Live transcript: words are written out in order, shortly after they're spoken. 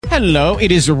Hello,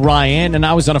 it is Ryan, and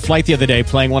I was on a flight the other day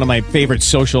playing one of my favorite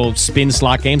social spin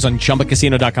slot games on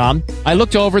ChumbaCasino.com. I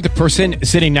looked over at the person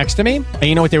sitting next to me, and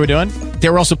you know what they were doing? They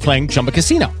were also playing Chumba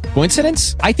Casino.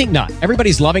 Coincidence? I think not.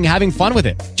 Everybody's loving having fun with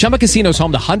it. Chumba Casino is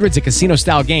home to hundreds of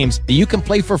casino-style games that you can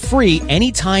play for free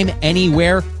anytime,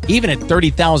 anywhere, even at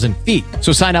 30,000 feet.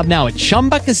 So sign up now at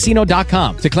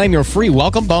ChumbaCasino.com to claim your free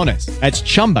welcome bonus. That's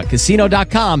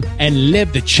ChumbaCasino.com and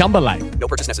live the Chumba life. No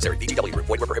purchase necessary. VGW. Void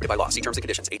where prohibited by law. See terms and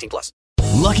conditions. 18+.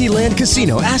 Lucky Land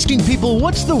Casino, asking people,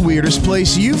 what's the weirdest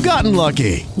place you've gotten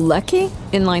lucky? Lucky?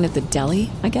 In line at the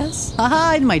deli, I guess?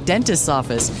 Aha, in my dentist's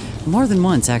office. More than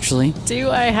once, actually.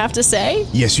 Do I have to say?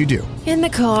 Yes, you do. In the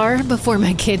car before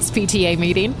my kids' PTA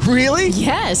meeting. Really?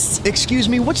 Yes. Excuse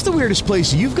me, what's the weirdest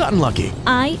place you've gotten lucky?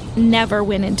 I never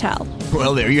win and tell.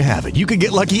 Well, there you have it. You can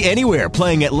get lucky anywhere,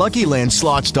 playing at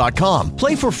LuckyLandSlots.com.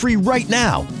 Play for free right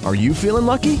now. Are you feeling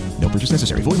lucky? No purchase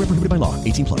necessary. Void where prohibited by law.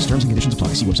 18+. Terms and conditions apply.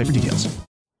 See website for details.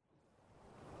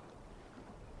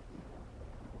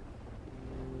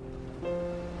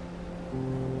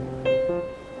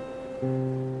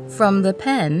 From the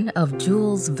pen of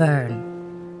Jules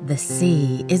Verne, the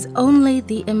sea is only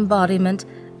the embodiment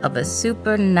of a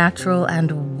supernatural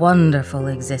and wonderful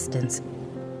existence.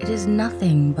 It is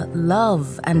nothing but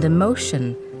love and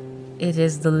emotion. It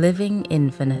is the living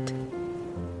infinite.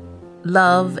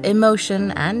 Love,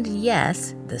 emotion, and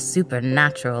yes, the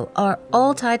supernatural are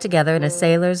all tied together in a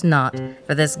sailor's knot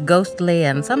for this ghostly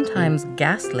and sometimes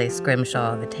ghastly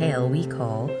scrimshaw of a tale we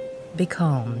call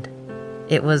Becalmed.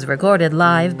 It was recorded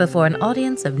live before an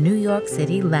audience of New York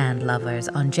City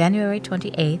landlubbers on January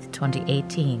 28,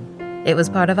 2018. It was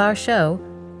part of our show,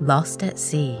 Lost at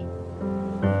Sea.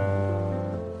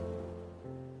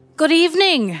 Good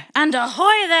evening, and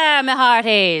ahoy there, my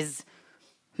hearties!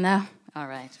 No? All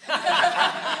right.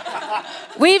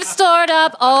 We've stored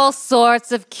up all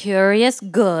sorts of curious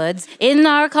goods in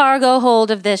our cargo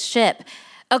hold of this ship.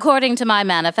 According to my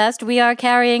manifest, we are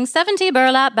carrying 70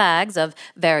 burlap bags of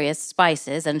various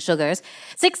spices and sugars,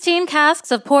 16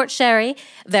 casks of port sherry,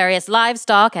 various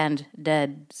livestock and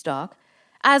dead stock,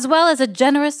 as well as a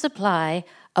generous supply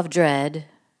of dread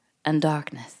and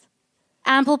darkness.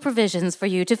 Ample provisions for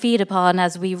you to feed upon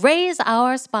as we raise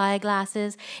our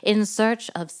spyglasses in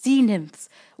search of sea nymphs,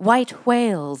 white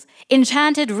whales,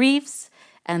 enchanted reefs,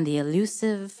 and the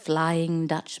elusive Flying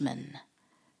Dutchman.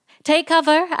 Take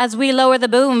cover as we lower the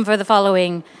boom for the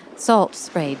following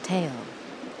salt-sprayed tale.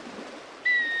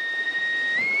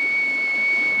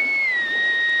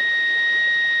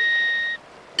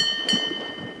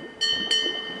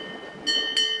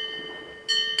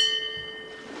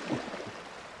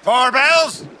 Four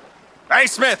bells! Hey,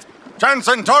 Smith,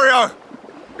 Johnson, Torrio,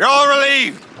 you're all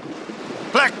relieved.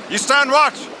 Fleck, you stand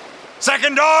watch.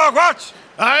 Second dog, watch.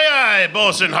 Aye, aye,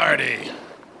 Bosun Hardy.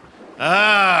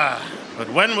 But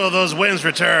when will those winds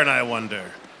return, I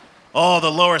wonder? All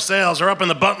the lower sails are up in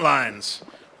the bunt lines.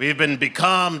 We've been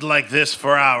becalmed like this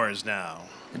for hours now.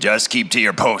 Just keep to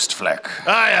your post, Fleck.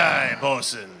 Aye, aye,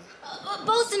 Bosun.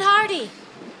 Bosun Hardy.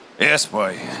 Yes,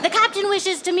 boy. The captain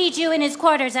wishes to meet you in his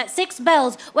quarters at 6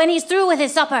 bells when he's through with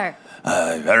his supper.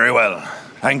 Very well.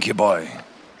 Thank you, boy.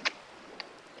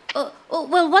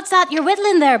 Well, what's that you're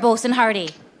whittling there, Bosun Hardy?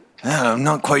 I'm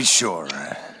not quite sure.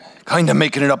 Kinda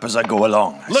making it up as I go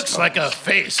along. Looks like a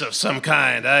face of some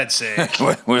kind, I'd say.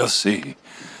 We'll see.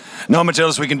 Not much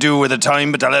else we can do with the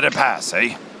time but to let it pass,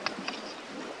 eh?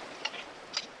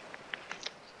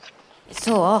 It's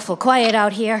so awful quiet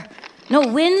out here. No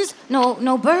winds,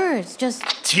 no birds, just...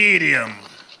 Tedium.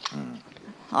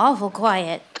 Awful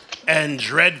quiet. And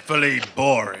dreadfully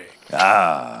boring.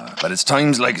 But it's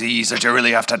times like these that you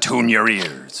really have to tune your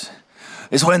ears.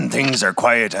 It's when things are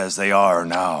quiet as they are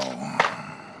now.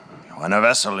 When a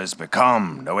vessel is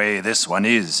becalmed the way this one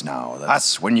is now,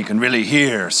 that's when you can really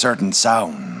hear certain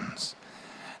sounds.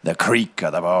 The creak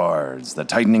of the boards, the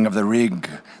tightening of the rig,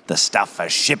 the stuff a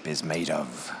ship is made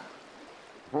of.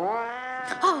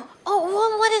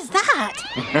 Oh, what is that?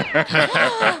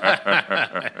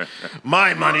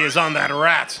 My money is on that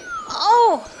rat.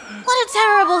 Oh, what a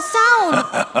terrible sound.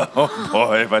 Oh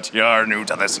boy, but you are new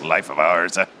to this life of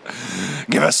ours.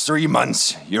 Give us 3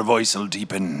 months, your voice will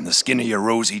deepen, the skin of your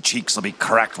rosy cheeks will be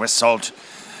cracked with salt,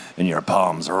 and your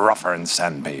palms rougher than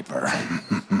sandpaper.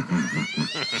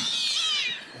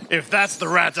 If that's the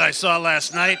rat I saw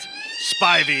last night,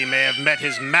 Spivey may have met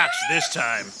his match this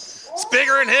time. It's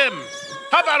bigger than him.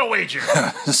 How about a wager?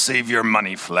 Save your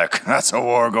money, Fleck. That's a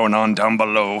war going on down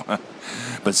below.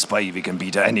 But Spivey can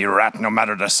beat any rat, no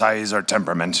matter the size or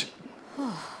temperament.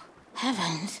 Oh,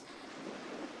 heavens.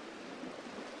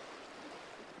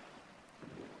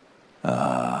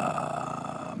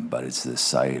 But it's the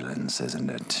silence, isn't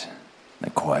it? The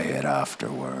quiet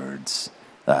afterwards.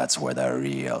 That's where the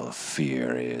real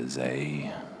fear is,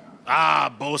 eh?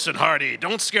 Ah, Bosun Hardy,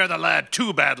 don't scare the lad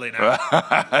too badly now.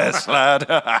 This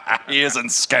lad, he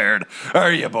isn't scared,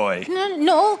 are you, boy?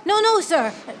 No,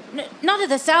 sir. Not of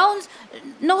the sounds,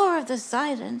 nor of the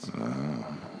silence.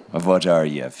 Of what are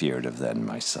you afeard of then,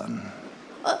 my son?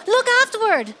 Look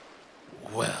afterward.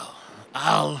 Well,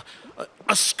 a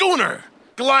schooner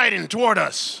gliding toward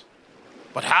us.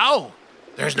 But how?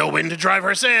 There's no wind to drive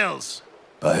her sails.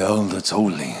 By all that's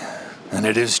holy, and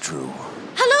it is true.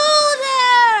 Hello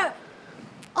there!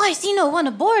 Oh, I see no one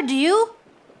aboard, do you?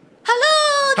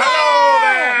 Hello there! Hello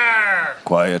there!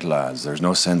 Quiet, lads, there's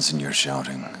no sense in your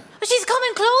shouting. She's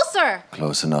coming closer.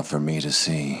 Close enough for me to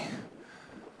see.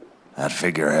 That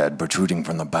figurehead protruding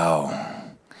from the bow.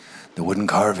 The wooden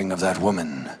carving of that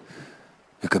woman.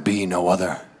 It could be no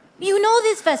other. You know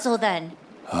this vessel, then?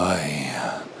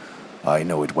 I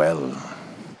know it well.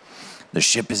 The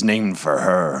ship is named for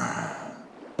her.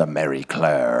 The Mary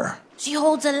Claire. She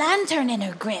holds a lantern in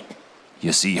her grip.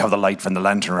 You see how the light from the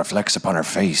lantern reflects upon her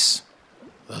face?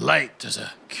 The light does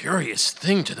a curious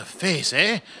thing to the face,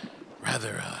 eh?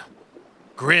 Rather,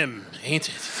 grim, ain't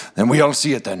it? Then we all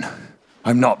see it then.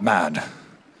 I'm not mad.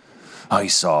 I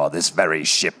saw this very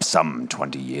ship some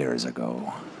 20 years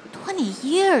ago. 20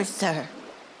 years, sir.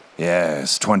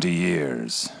 Yes, 20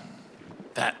 years.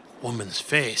 That woman's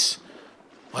face.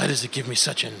 Why does it give me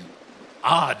such an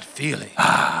odd feeling?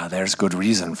 There's good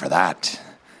reason for that.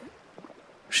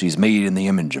 She's made in the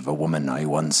image of a woman I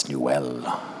once knew well,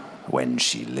 when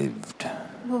she lived.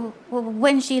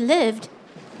 When she lived?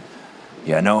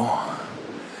 You know,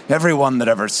 everyone that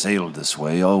ever sailed this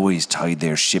way always tied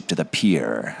their ship to the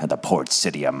pier at the port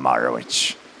city of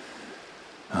Marowich.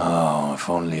 Oh, if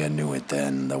only I knew it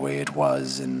then, the way it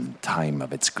was in time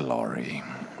of its glory.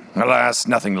 Alas,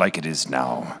 nothing like it is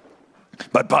now.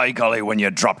 But by golly, when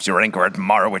you dropped your anchor at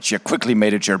Marowich, you quickly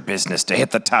made it your business to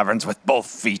hit the taverns with both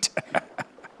feet.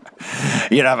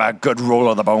 You'd have a good roll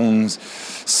of the bones,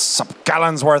 some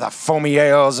gallons worth of foamy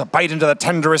ales, a bite into the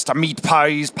tenderest of meat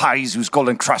pies whose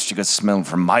golden crust you could smell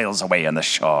from miles away on the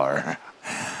shore.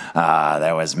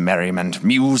 There was merriment,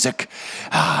 music,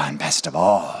 and best of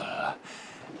all,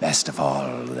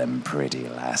 them pretty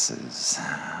lasses.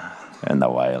 And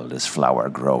the wildest flower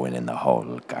growing in the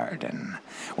whole garden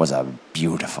was a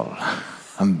beautiful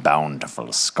and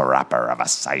bountiful scrapper of a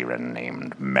siren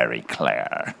named Mary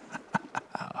Claire.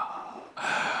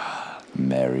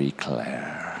 Mary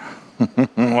Claire.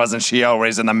 Wasn't she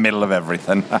always in the middle of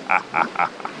everything?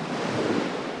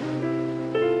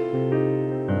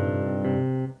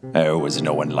 There was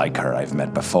no one like her I've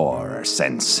met before or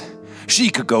since. She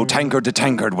could go tankard to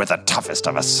tankard with the toughest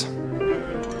of us.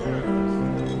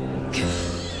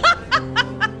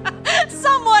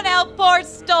 Someone help poor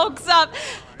Stokes up.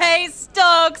 Hey,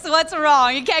 Stokes, what's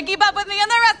wrong? You can't keep up with me and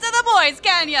the rest of the boys,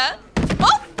 can you?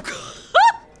 Oh!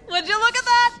 Would you look at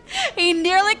that? He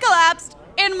nearly collapsed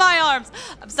in my arms.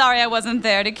 I'm sorry I wasn't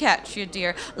there to catch you,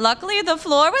 dear. Luckily, the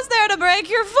floor was there to break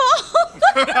your fall.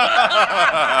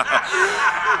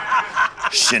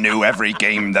 She knew every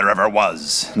game there ever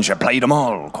was, and she played them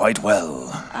all quite well.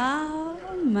 Ah,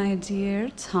 my dear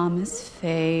Thomas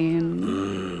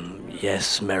Fane.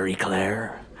 Yes, Mary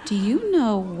Claire. Do you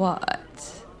know what?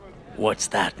 What's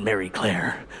that, Mary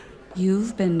Claire?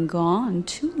 You've been gone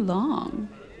too long.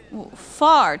 Oh,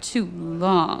 far too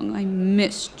long. I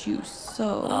missed you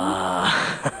so.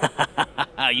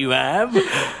 You have?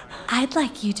 I'd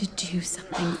like you to do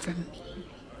something for me.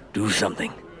 Do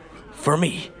something? For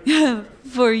me?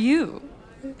 For you.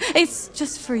 It's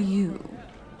just for you.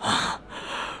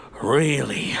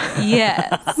 Really?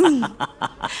 Yes.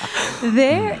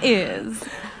 There is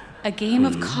a game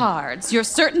of cards you're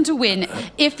certain to win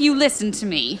if you listen to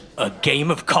me. A game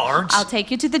of cards? I'll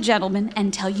take you to the gentleman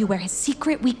and tell you where his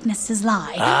secret weaknesses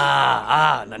lie.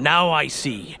 Now I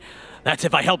see. That's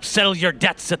if I help settle your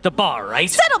debts at the bar, right?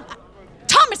 Settle?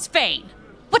 Thomas Fane!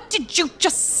 What did you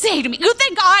just say to me? You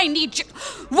think I need you?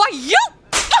 Why, you...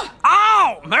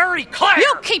 Ow! Mary Claire!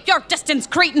 You keep your distance,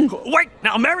 cretin! Wait,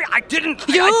 now, Mary, I didn't...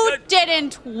 You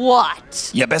didn't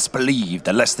what? You best believe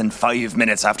that less than 5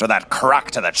 minutes after that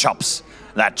crack to the chops,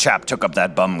 that chap took up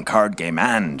that bum card game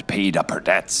and paid up her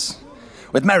debts.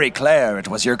 With Mary Claire, it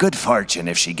was your good fortune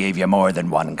if she gave you more than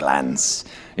one glance.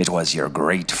 It was your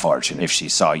great fortune if she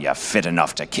saw you fit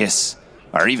enough to kiss,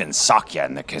 or even sock you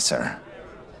in the kisser.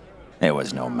 It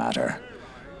was no matter.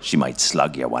 She might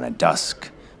slug you one at dusk,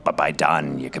 but by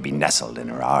dawn you could be nestled in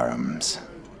her arms.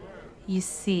 You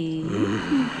see...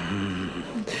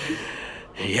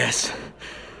 Yes.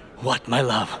 What, my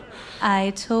love?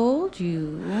 I told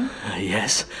you.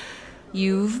 Yes?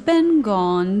 You've been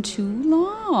gone too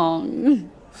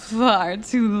long. Far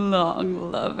too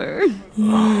long, lover.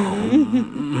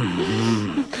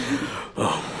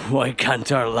 Oh, why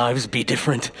can't our lives be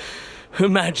different?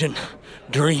 Imagine,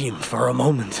 dream for a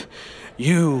moment.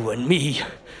 You and me,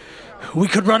 we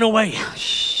could run away.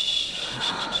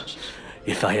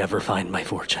 If I ever find my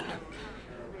fortune,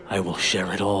 I will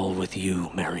share it all with you,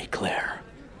 Mary Claire.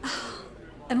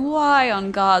 And why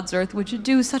on God's earth would you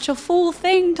do such a fool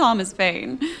thing, Thomas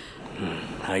Vane?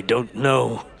 I don't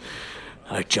know.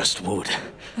 I just would.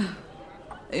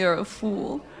 You're a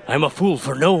fool. I'm a fool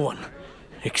for no one,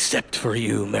 except for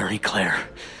you, Mary Claire.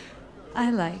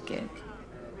 I like it.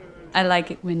 I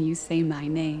like it when you say my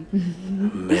name.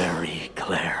 Mary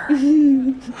Claire.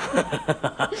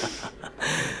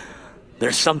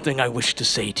 There's something I wish to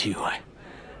say to you.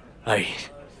 I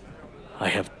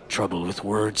have trouble with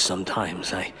words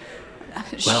sometimes.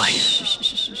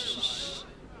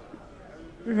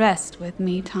 Rest with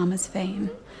me, Thomas Vane.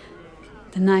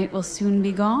 The night will soon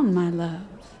be gone, my love.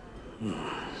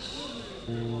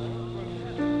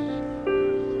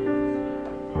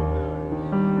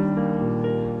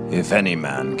 If any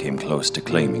man came close to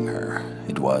claiming her,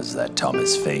 it was that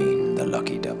Thomas Vane, the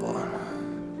lucky devil.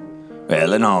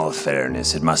 Well, in all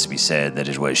fairness, it must be said that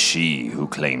it was she who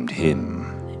claimed him.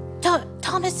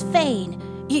 Thomas Vane?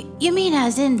 You mean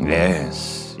as in...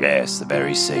 Yes, the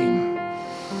very same.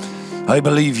 I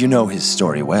believe you know his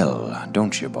story well,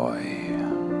 don't you, boy?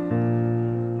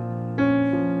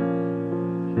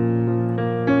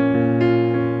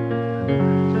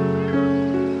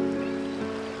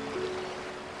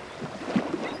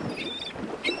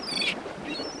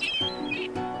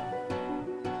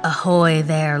 Ahoy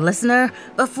there, listener!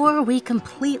 Before we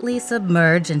completely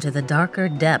submerge into the darker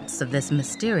depths of this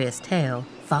mysterious tale,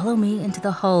 follow me into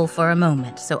the hull for a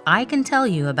moment so I can tell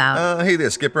you about... Hey there,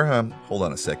 Skipper. Hold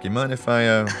on a sec. You mind if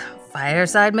I,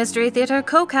 Fireside Mystery Theater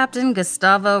co-captain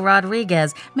Gustavo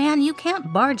Rodriguez. Man, you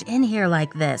can't barge in here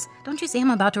like this. Don't you see I'm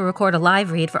about to record a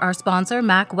live read for our sponsor,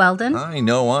 Mack Weldon? I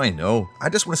know. I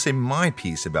just want to say my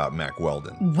piece about Mack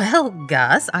Weldon. Well,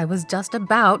 Gus, I was just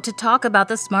about to talk about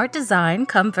the smart design,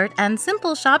 comfort, and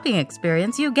simple shopping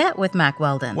experience you get with Mack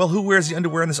Weldon. Well, who wears the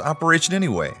underwear in this operation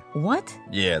anyway? What?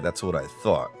 Yeah, that's what I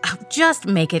thought. Oh, just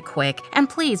make it quick, and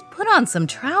please put on some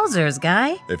trousers,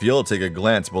 guy. If you'll take a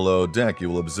glance below deck, you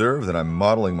will observe that I'm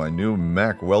modeling my new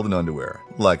Mack Weldon underwear,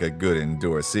 like a good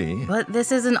endorsee. But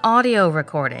this is an audio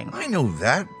recording. I know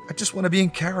that. I just want to be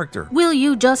in character. Will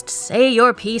you just say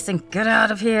your piece and get out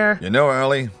of here? You know,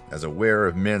 Allie, as a wearer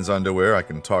of men's underwear, I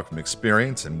can talk from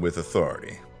experience and with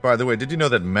authority. By the way, did you know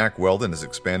that Mack Weldon has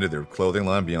expanded their clothing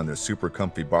line beyond their super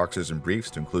comfy boxers and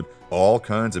briefs to include all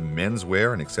kinds of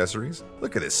menswear and accessories?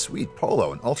 Look at this sweet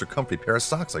polo and ultra comfy pair of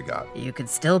socks I got. You could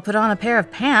still put on a pair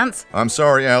of pants. I'm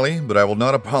sorry, Allie, but I will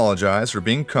not apologize for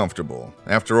being comfortable.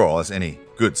 After all, as any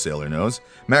good sailor knows,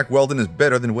 Mack Weldon is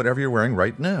better than whatever you're wearing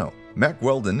right now. Mack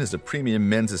Weldon is a premium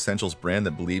men's essentials brand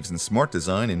that believes in smart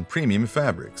design and premium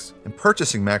fabrics. And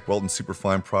purchasing Mack Weldon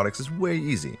superfine products is way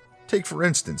easy. Take, for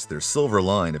instance, their silver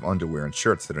line of underwear and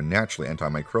shirts that are naturally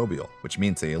antimicrobial, which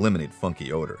means they eliminate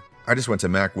funky odor. I just went to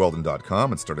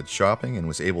MackWeldon.com and started shopping and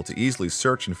was able to easily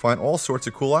search and find all sorts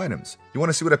of cool items. You want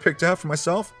to see what I picked out for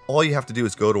myself? All you have to do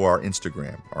is go to our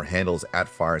Instagram. Our handle is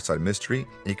 @FiresideMystery,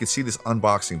 and you can see this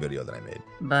unboxing video that I made.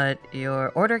 But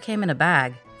your order came in a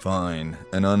bag. Fine,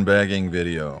 an unbagging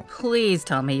video. Please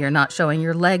tell me you're not showing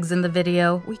your legs in the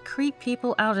video. We creep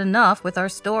people out enough with our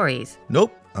stories.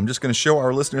 Nope, I'm just going to show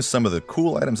our listeners some of the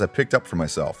cool items I picked up for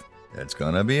myself. It's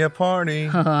gonna be a party.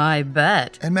 I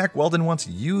bet. And Mack Weldon wants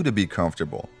you to be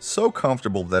comfortable. So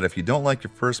comfortable that if you don't like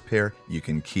your first pair, you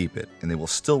can keep it, and they will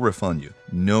still refund you.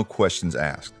 No questions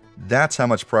asked. That's how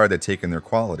much pride they take in their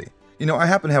quality. You know, I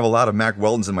happen to have a lot of Mack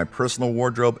Weldons in my personal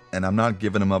wardrobe, and I'm not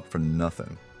giving them up for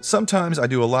nothing. Sometimes I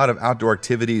do a lot of outdoor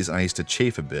activities and I used to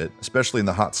chafe a bit, especially in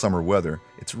the hot summer weather.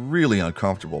 It's really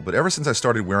uncomfortable, but ever since I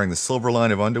started wearing the silver line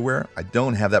of underwear, I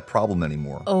don't have that problem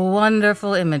anymore.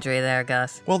 Wonderful imagery there,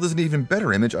 Gus. Well, there's an even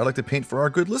better image I'd like to paint for our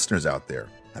good listeners out there.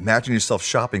 Imagine yourself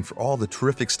shopping for all the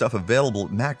terrific stuff available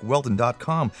at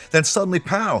MackWeldon.com. Then suddenly,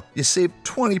 pow, you save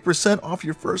 20% off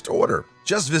your first order.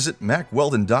 Just visit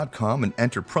MackWeldon.com and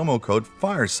enter promo code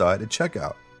FIRESIDE at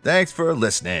checkout. Thanks for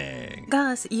listening.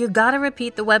 Gus, you gotta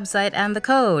repeat the website and the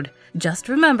code. Just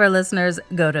remember, listeners,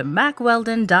 go to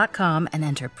MackWeldon.com and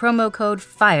enter promo code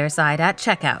FIRESIDE at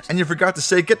checkout. And you forgot to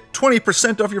say get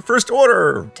 20% off your first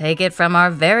order. Take it from our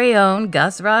very own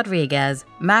Gus Rodriguez.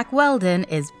 Mack Weldon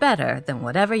is better than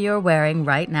whatever you're wearing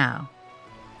right now.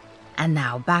 And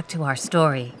now back to our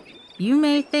story. You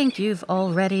may think you've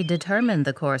already determined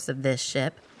the course of this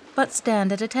ship, but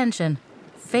stand at attention.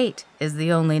 Fate is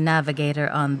the only navigator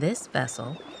on this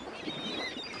vessel.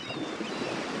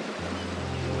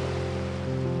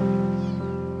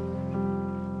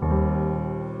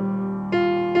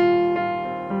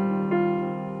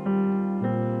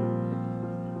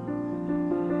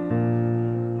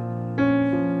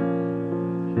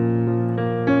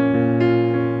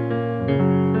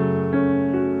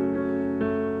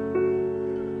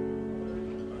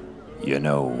 You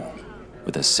know,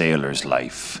 with a sailor's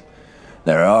life,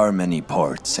 there are many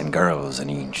ports and girls in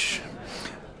each.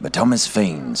 But Thomas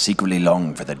Fane secretly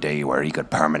longed for the day where he could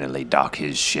permanently dock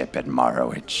his ship at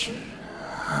Marowich.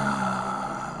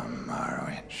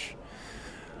 Marowich.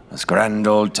 Those grand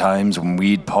old times when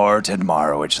we'd port at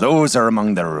Marowich, those are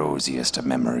among the rosiest of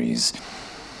memories.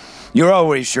 You're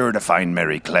always sure to find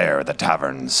Mary Clare at the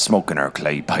tavern, smoking her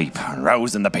clay pipe, and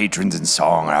rousing the patrons in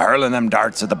song, and hurling them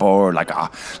darts at the board like a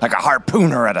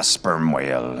harpooner at a sperm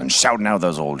whale, and shouting out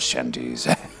those old shanties,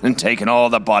 and taking all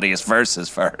the bodiest verses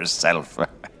for herself.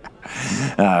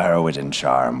 Her wit and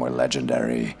charm were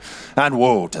legendary, and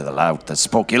woe to the lout that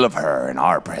spoke ill of her in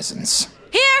our presence.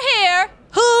 Hear, hear!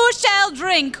 Who shall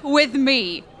drink with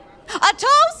me? A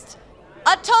toast!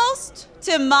 A toast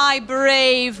to my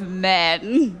brave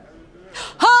men.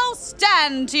 Ho,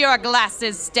 stand to your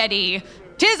glasses steady.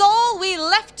 'Tis all we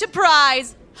left to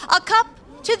prize. A cup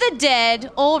to the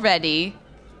dead already.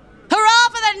 Hurrah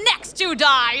for the next who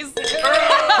dies!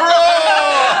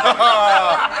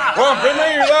 Won't be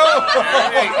me, though.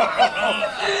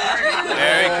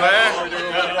 Mary Clare.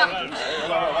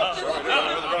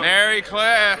 Mary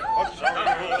Clare.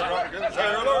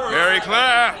 Mary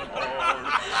Clare.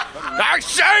 I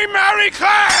say Mary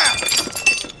Clare!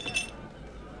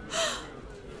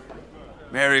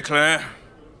 Mary Clare,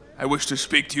 I wish to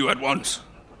speak to you at once.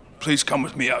 Please come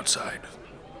with me outside.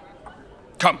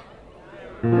 Come.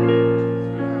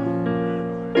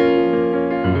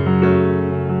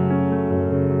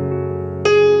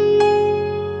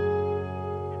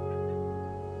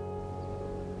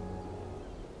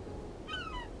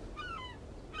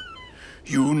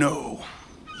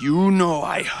 You know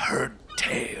I heard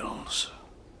tales.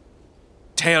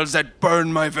 Tales that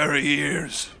burn my very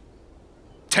ears.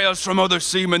 Tales from other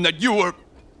seamen that you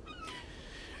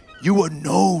were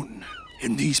known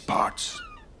in these parts.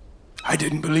 I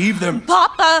didn't believe them.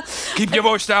 Papa! Keep your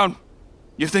voice down.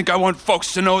 You think I want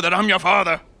folks to know that I'm your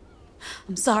father?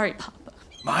 I'm sorry, Papa.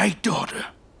 My daughter?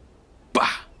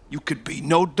 Bah! You could be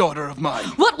no daughter of mine.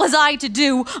 What was I to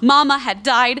do? Mama had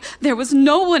died. There was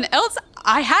no one else.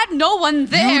 I had no one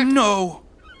there. You know,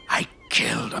 I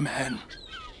killed a man.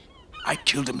 I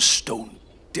killed him stone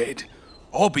dead.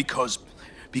 All because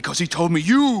he told me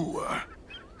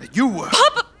that you were...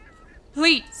 Papa!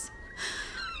 Please.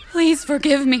 Please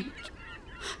forgive me.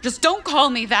 Just don't call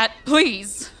me that,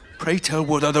 please. Pray tell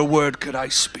what other word could I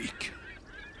speak?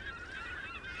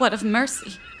 What of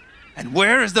mercy? And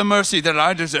where is the mercy that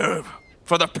I deserve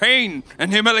for the pain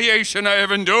and humiliation I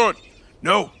have endured?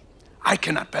 No, I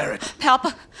cannot bear it.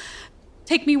 Papa,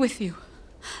 take me with you.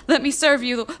 Let me serve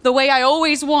you the way I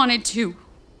always wanted to.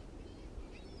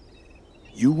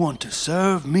 You want to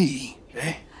serve me,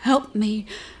 eh? Help me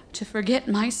to forget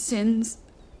my sins,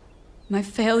 my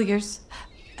failures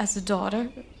as a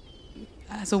daughter,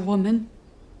 as a woman.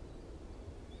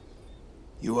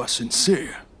 You are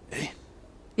sincere, eh?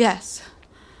 Yes,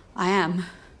 I am.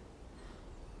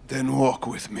 Then walk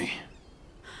with me.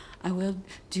 I will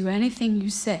do anything you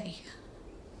say.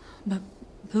 But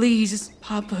please,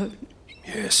 Papa.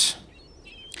 Yes.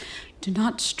 Do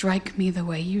not strike me the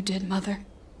way you did, Mother.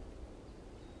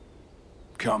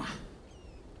 Come.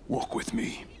 Walk with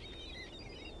me.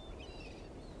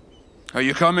 Are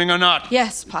you coming or not?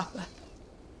 Yes, Papa.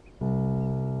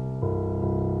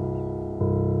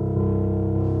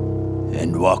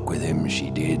 And walk with him she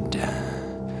did.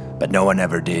 But no one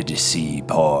ever did see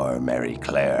poor Mary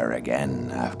Clare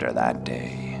again after that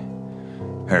day.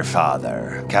 Her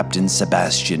father, Captain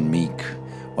Sebastian Meek,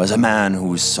 was a man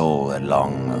whose soul had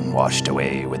long washed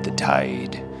away with the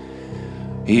tide.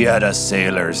 He had a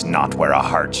sailor's knot where a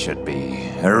heart should be,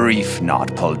 a reef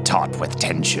knot pulled taut with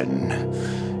tension.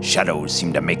 Shadows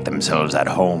seemed to make themselves at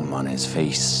home on his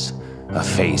face, a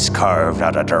face carved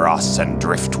out of dross and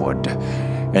driftwood,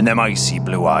 and them icy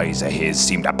blue eyes of his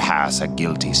seemed to pass a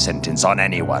guilty sentence on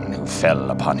anyone who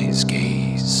fell upon his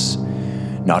gaze.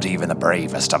 Not even the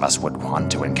bravest of us would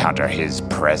want to encounter his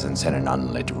presence in an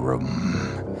unlit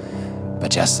room.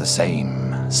 But just the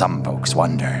same, some folks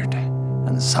wondered,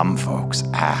 and some folks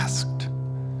asked.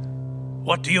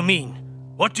 What do you mean?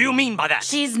 What do you mean by that?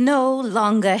 She's no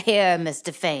longer here,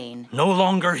 Mr. Fane. No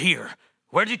longer here.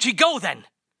 Where did she go, then?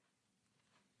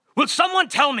 Will someone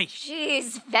tell me?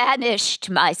 She's vanished,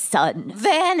 my son.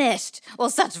 Vanished? Well,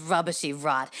 such rubbishy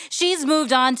rot. She's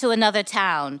moved on to another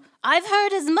town. I've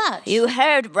heard as much. You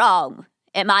heard wrong,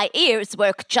 and my ears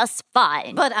work just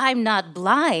fine. But I'm not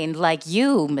blind like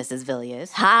you, Mrs.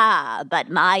 Villiers. Ha, but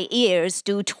my ears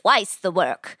do twice the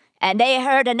work, and they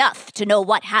heard enough to know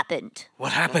what happened.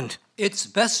 What happened? It's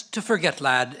best to forget,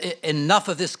 lad. Enough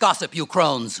of this gossip, you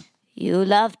crones. You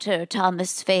loved her,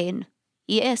 Thomas Fane.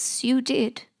 Yes, you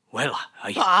did. Well,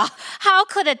 how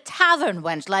could a tavern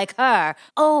wench like her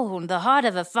own the heart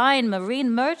of a fine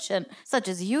marine merchant such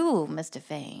as you, Mr.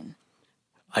 Fane?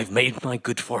 I've made my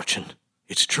good fortune.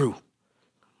 It's true.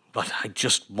 But I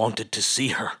just wanted to see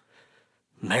her.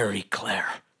 Mary Claire.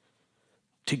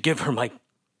 To give her my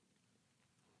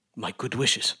good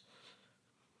wishes.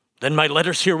 Then my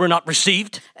letters here were not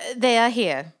received? They are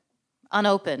here.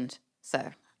 Unopened,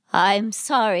 sir. I'm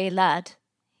sorry, lad.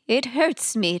 It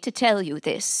hurts me to tell you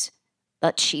this,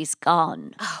 but she's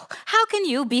gone. Oh, how can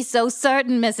you be so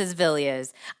certain, Mrs.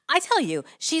 Villiers? I tell you,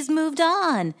 she's moved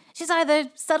on. She's either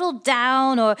settled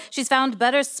down or she's found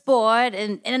better sport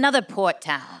in another port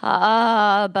town.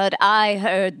 Ah, but I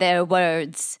heard their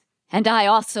words, and I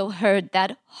also heard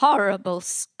that horrible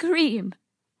scream.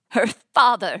 Her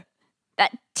father,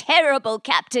 that terrible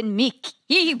Captain Meek,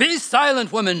 he... Be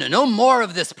silent, woman. No more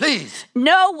of this, please.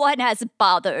 No one has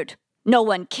bothered. No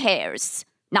one cares.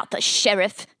 Not the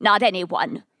sheriff, not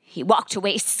anyone. He walked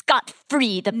away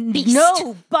scot-free, the beast.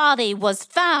 No body was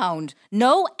found.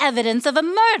 No evidence of a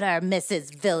murder,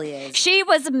 Mrs. Villiers. She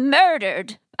was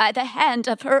murdered by the hand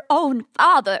of her own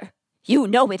father. You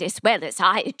know it as well as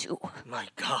I do. My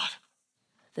God.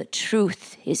 The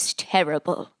truth is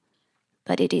terrible,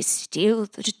 but it is still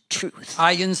the truth.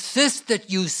 I insist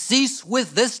that you cease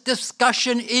with this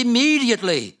discussion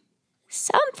immediately.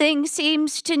 Something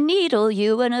seems to needle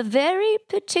you in a very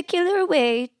particular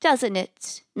way, doesn't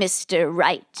it, Mr.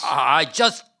 Wright? I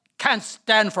just can't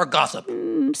stand for gossip.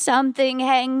 Something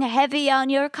hang heavy on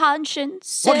your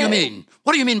conscience? What do you mean?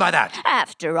 What do you mean by that?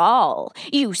 After all,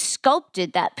 you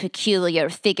sculpted that peculiar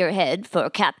figurehead for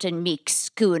Captain Meek's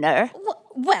schooner.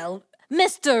 Well,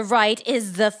 Mr. Wright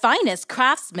is the finest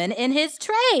craftsman in his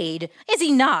trade, is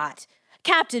he not?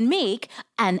 Captain Meek,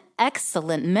 an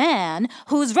excellent man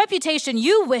whose reputation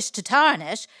you wish to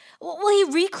tarnish, well, he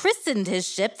rechristened his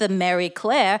ship, the Mary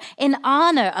Claire, in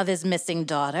honor of his missing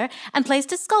daughter and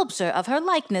placed a sculpture of her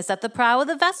likeness at the prow of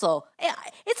the vessel.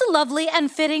 It's a lovely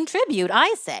and fitting tribute,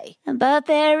 I say. But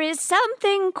there is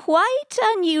something quite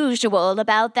unusual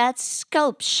about that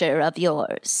sculpture of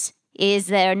yours. Is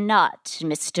there not,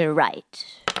 Mr. Wright?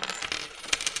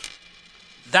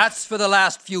 That's for the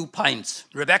last few pints,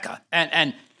 Rebecca.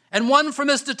 And one for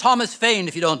Mr. Thomas Fane,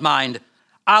 if you don't mind.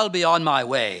 I'll be on my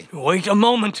way. Wait a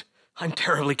moment. I'm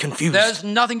terribly confused. There's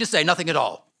nothing to say, nothing at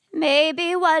all.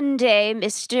 Maybe one day,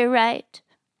 Mr. Wright.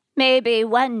 Maybe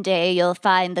one day you'll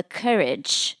find the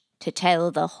courage to tell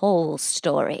the whole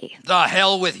story. The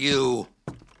hell with you.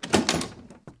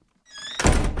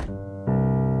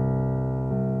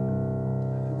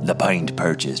 The pint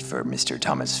purchased for Mr.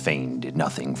 Thomas Fane did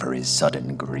nothing for his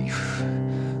sudden grief,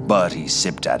 but he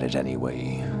sipped at it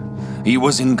anyway. He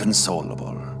was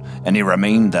inconsolable, and he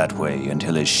remained that way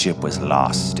until his ship was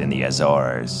lost in the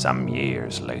Azores some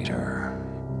years later.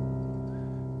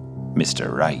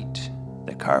 Mr. Wright,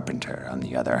 the carpenter, on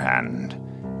the other hand,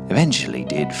 eventually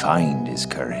did find his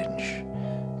courage,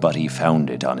 but he found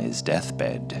it on his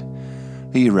deathbed.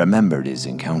 He remembered his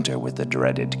encounter with the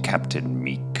dreaded Captain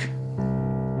Meek.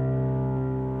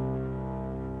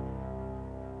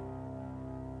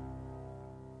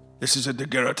 This is a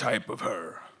daguerreotype of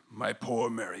her, my poor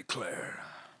Mary Claire.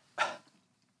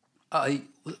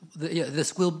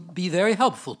 This will be very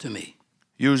helpful to me.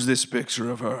 Use this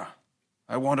picture of her.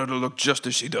 I want her to look just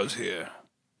as she does here.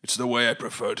 It's the way I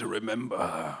prefer to remember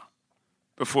her.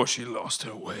 Before she lost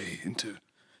her way into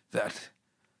that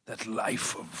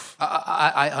life of...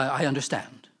 I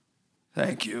understand.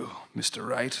 Thank you, Mr.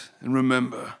 Wright. And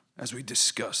remember, as we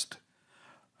discussed,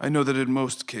 I know that in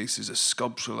most cases a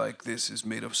sculpture like this is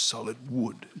made of solid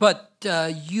wood. But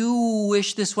you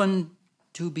wish this one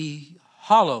to be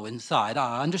hollow inside,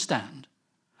 I understand.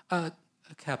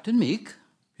 Captain Meek?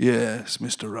 Yes,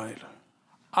 Mr. Wright.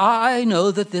 I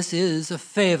know that this is a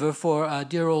favor for a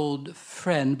dear old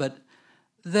friend, but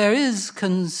there is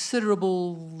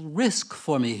considerable risk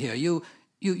for me here.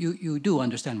 You do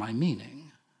understand my meaning.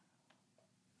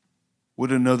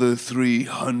 Would another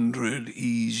 300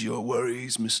 ease your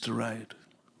worries, Mr. Wright?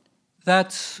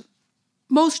 That's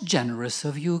most generous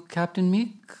of you, Captain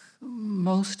Meek.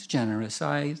 most generous.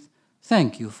 I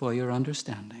thank you for your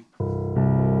understanding.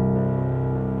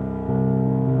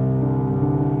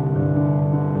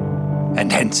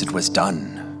 And hence it was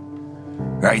done.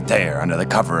 Right there under the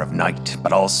cover of night,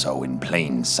 but also in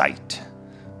plain sight.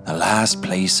 The last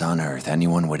place on earth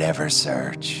anyone would ever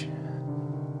search.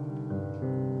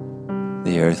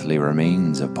 The earthly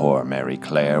remains of poor Mary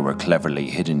Clare were cleverly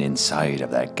hidden inside of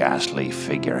that ghastly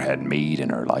figurehead made in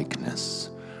her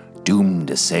likeness, doomed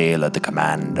to sail at the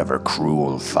command of her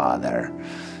cruel father.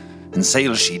 And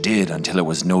sail she did until it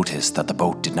was noticed that the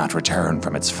boat did not return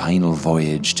from its final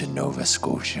voyage to Nova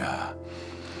Scotia.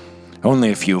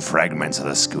 Only a few fragments of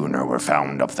the schooner were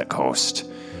found up the coast.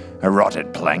 A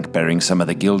rotted plank bearing some of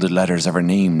the gilded letters of her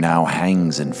name now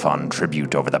hangs in fond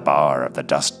tribute over the bar of the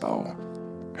Dust Bow,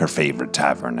 her favorite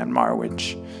tavern in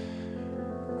Marwich,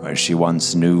 where she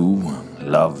once knew,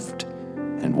 loved,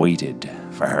 and waited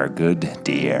for her good,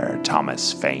 dear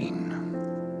Thomas Fane.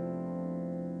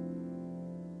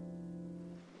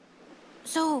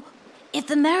 So, if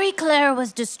the Mary Clare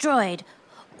was destroyed,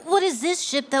 what is this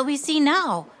ship that we see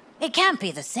now? It can't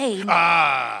be the same.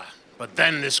 Ah, but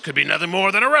then this could be nothing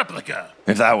more than a replica.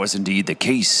 If that was indeed the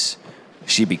case,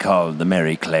 she'd be called the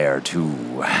Mary Clare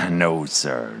too. No,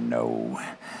 sir, no.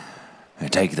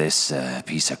 Take this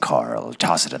piece of coral,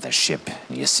 toss it at the ship,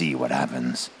 and you see what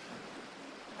happens.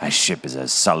 A ship is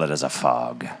as solid as a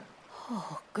fog.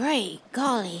 Oh, great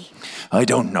golly. I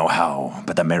don't know how,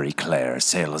 but the Mary Clare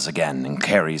sails again and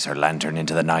carries her lantern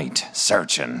into the night,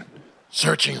 searching.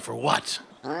 Searching for what?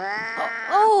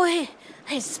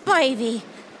 It's Spivey.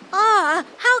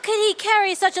 How could he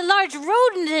carry such a large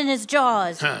rodent in his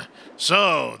jaws?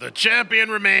 So, the champion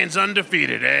remains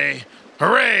undefeated, eh?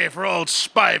 Hooray for old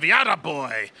Spivey,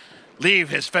 attaboy! Leave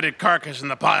his fetid carcass in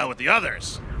the pile with the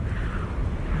others.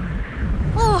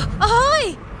 Oh,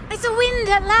 ahoy! It's a wind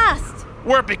at last.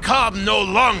 We're becalmed no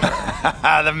longer.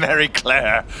 The Mary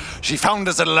Clare. She found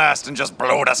us at last and just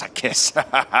blowed us a kiss.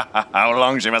 How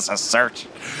long she must have searched.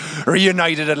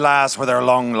 Reunited at last with her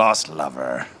long-lost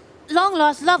lover.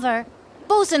 Long-lost lover?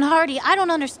 Bosun Hardy, I don't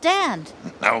understand.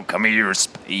 Oh, come here,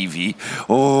 Spivey.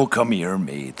 Oh, come here,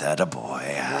 mate, that a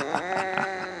boy.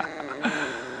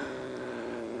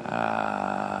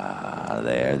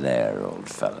 There, old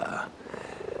fella.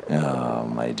 Oh,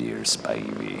 my dear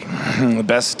Spivey. The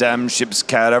best damn ship's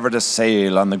cat ever to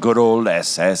sail on the good old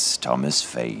SS Thomas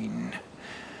Fane.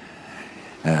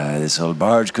 This old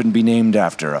barge couldn't be named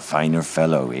after a finer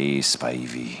fellow, eh,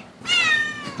 Spivey?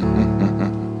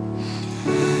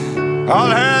 All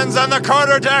hands on the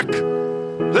quarter deck!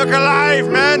 Look alive,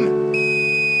 men!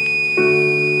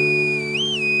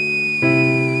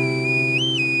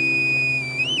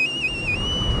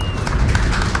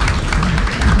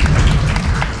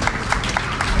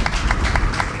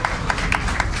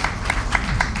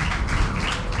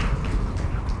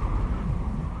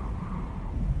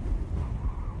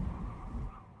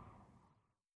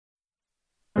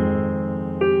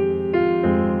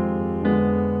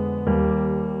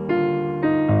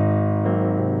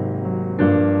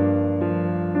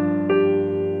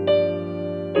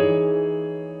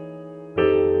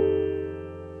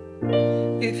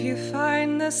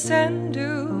 Sand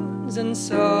dunes and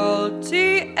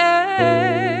salty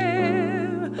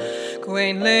air,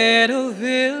 quaint little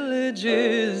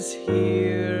villages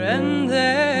here and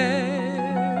there.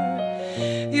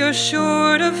 You're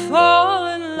sure to fall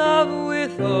in love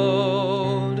with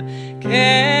old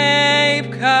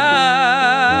Cape Cod.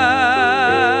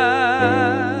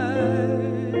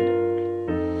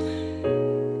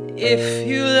 If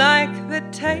you like the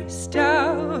taste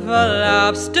of a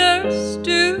lobster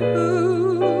stew,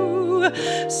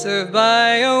 served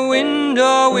by a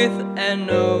window with an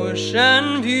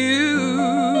ocean view,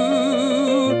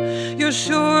 you're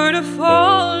sure to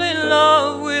fall in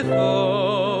love with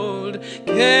old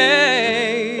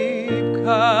Cape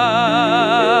Cod.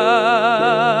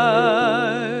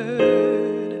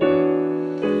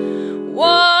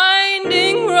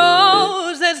 Winding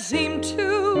roads that seem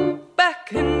to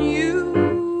beckon you,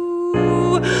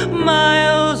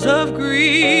 miles of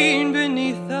green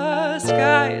beneath the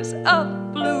skies of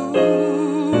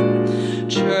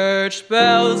church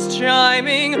bells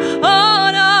chiming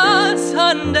on a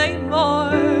Sunday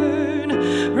morn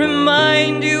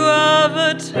remind you of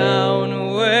a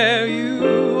town where you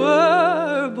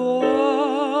were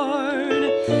born.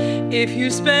 If you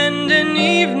spend an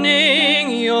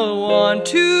evening, you'll want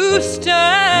to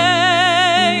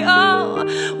stay, oh,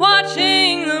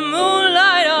 watching the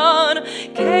moonlight on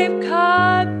Cape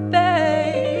Cod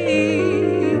Bay.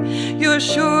 You're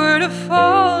sure to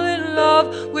fall in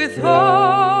love with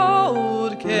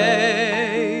old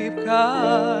Cape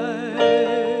Cod.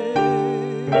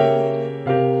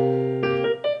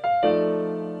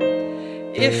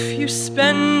 If you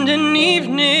spend an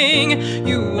evening,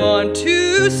 you want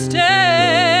to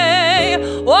stay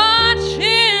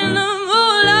watching the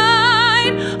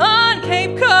moonlight on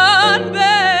Cape Cod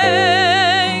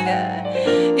Bay,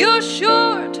 you're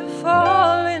sure to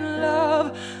fall in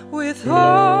love with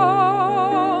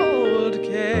Old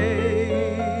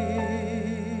Cape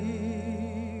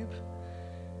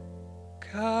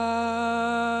Cod.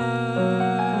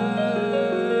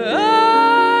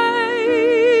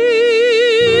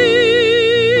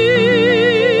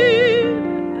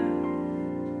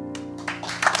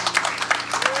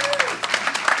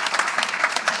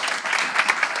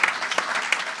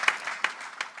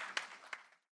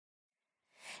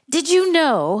 Did you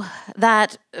know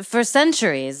that for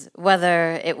centuries,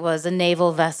 whether it was a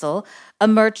naval vessel, a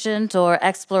merchant, or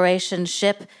exploration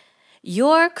ship,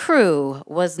 your crew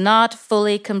was not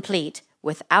fully complete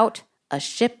without a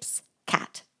ship's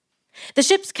cat? The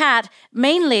ship's cat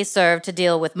mainly served to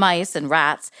deal with mice and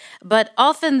rats, but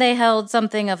often they held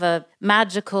something of a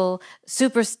magical,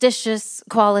 superstitious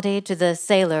quality to the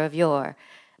sailor of yore.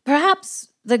 Perhaps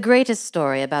the greatest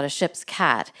story about a ship's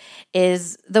cat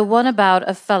is the one about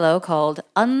a fellow called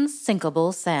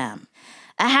Unsinkable Sam.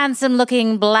 A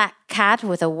handsome-looking black cat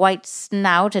with a white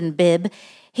snout and bib,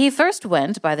 he first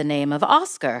went by the name of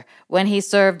Oscar when he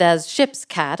served as ship's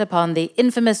cat upon the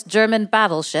infamous German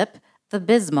battleship, the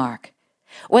Bismarck.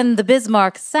 When the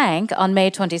Bismarck sank on May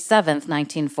 27,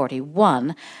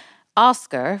 1941,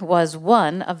 Oscar was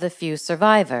one of the few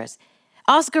survivors.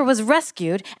 Oscar was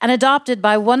rescued and adopted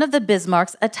by one of the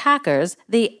Bismarck's attackers,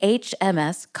 the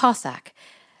HMS Cossack.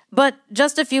 But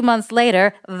just a few months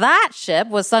later, that ship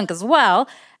was sunk as well,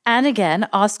 and again,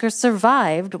 Oscar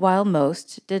survived while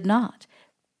most did not.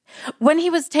 When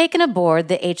he was taken aboard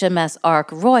the HMS Ark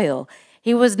Royal,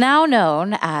 he was now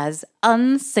known as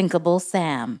Unsinkable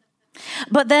Sam.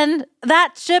 But then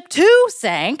that ship too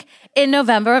sank in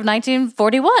November of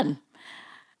 1941.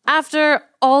 After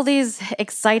all these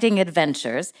exciting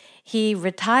adventures, he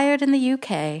retired in the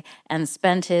UK and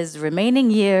spent his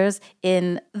remaining years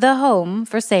in the Home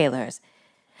for Sailors.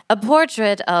 A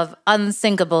portrait of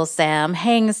Unsinkable Sam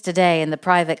hangs today in the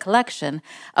private collection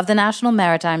of the National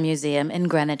Maritime Museum in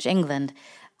Greenwich, England.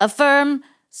 A firm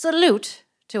salute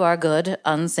to our good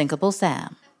Unsinkable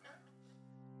Sam.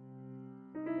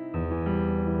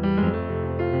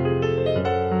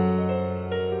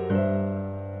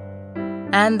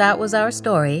 And that was our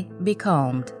story,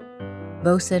 Becalmed.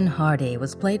 Bosun Hardy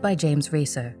was played by James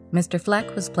Reeser. Mr.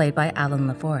 Fleck was played by Alan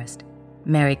LaForest.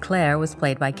 Mary Claire was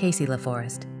played by Casey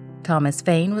LaForest. Thomas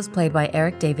Fane was played by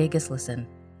Eric Davey Gislason.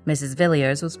 Mrs.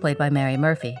 Villiers was played by Mary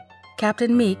Murphy.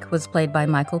 Captain Meek was played by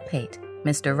Michael Pate.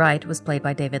 Mr. Wright was played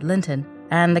by David Linton.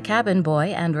 And the cabin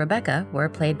boy and Rebecca were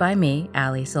played by me,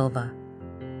 Ali Silva.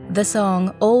 The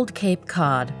song Old Cape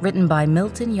Cod, written by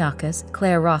Milton Yakus,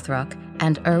 Claire Rothrock,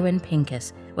 and Erwin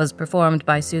Pincus, was performed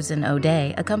by Susan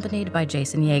O'Day, accompanied by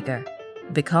Jason Yeager.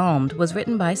 Becalmed was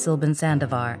written by Silban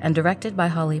Sandovar and directed by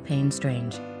Holly Payne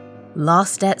Strange.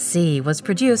 Lost at Sea was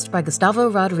produced by Gustavo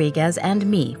Rodriguez and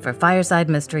me for Fireside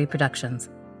Mystery Productions.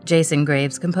 Jason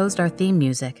Graves composed our theme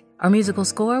music. Our musical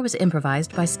score was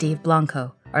improvised by Steve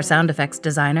Blanco. Our sound effects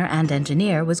designer and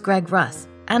engineer was Greg Russ.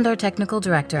 And our technical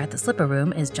director at the Slipper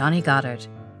Room is Johnny Goddard.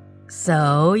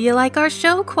 So, you like our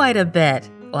show quite a bit.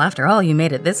 Well, after all, you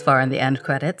made it this far in the end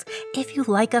credits. If you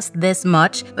like us this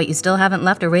much, but you still haven't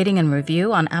left a rating and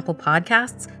review on Apple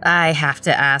Podcasts, I have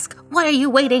to ask, what are you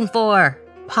waiting for?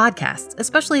 Podcasts,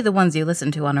 especially the ones you listen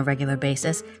to on a regular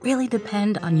basis, really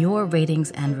depend on your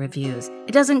ratings and reviews.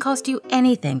 It doesn't cost you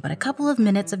anything but a couple of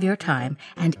minutes of your time,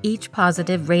 and each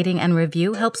positive rating and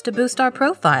review helps to boost our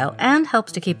profile and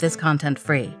helps to keep this content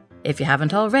free. If you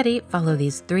haven't already, follow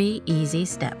these 3 easy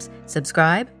steps.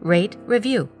 Subscribe, rate,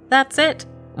 review. That's it.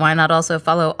 Why not also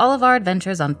follow all of our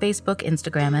adventures on Facebook,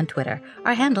 Instagram, and Twitter?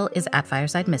 Our handle is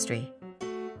 @FiresideMystery.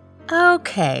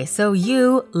 Okay, so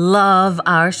you love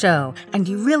our show, and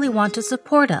you really want to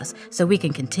support us so we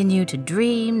can continue to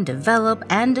dream, develop,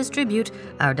 and distribute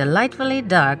our delightfully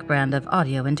dark brand of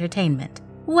audio entertainment.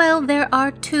 Well, there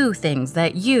are 2 things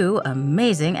that you,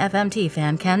 amazing FMT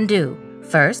fan, can do.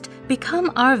 First, become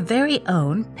our very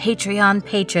own Patreon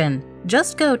patron.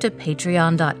 Just go to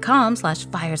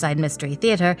patreon.com/Fireside Mystery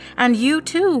Theater, and you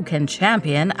too can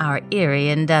champion our eerie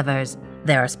endeavors.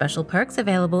 There are special perks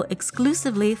available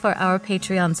exclusively for our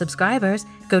Patreon subscribers.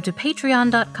 Go to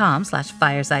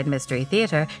patreon.com/Fireside Mystery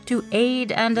Theater to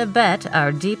aid and abet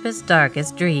our deepest,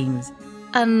 darkest dreams.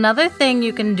 Another thing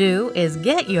you can do is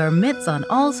get your mitts on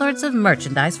all sorts of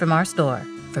merchandise from our store.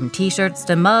 From t-shirts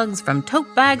to mugs, from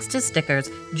tote bags to stickers,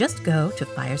 just go to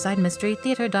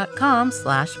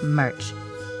firesidemysterytheater.com/merch.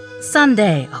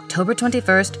 Sunday, October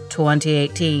 21st,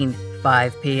 2018,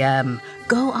 5 p.m.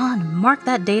 Go on, mark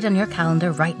that date on your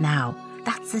calendar right now.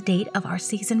 That's the date of our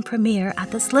season premiere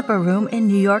at the Slipper Room in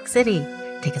New York City.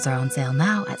 Tickets are on sale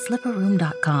now at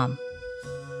slipperroom.com.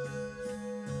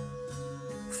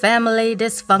 Family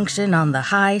dysfunction on the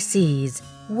high seas.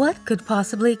 What could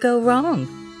possibly go wrong?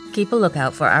 Keep a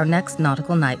lookout for our next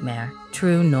nautical nightmare,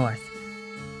 True North.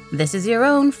 This is your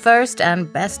own first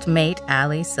and best mate,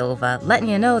 Ali Silva, letting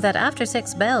you know that after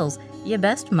 6 bells, you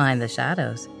best mind the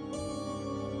shadows.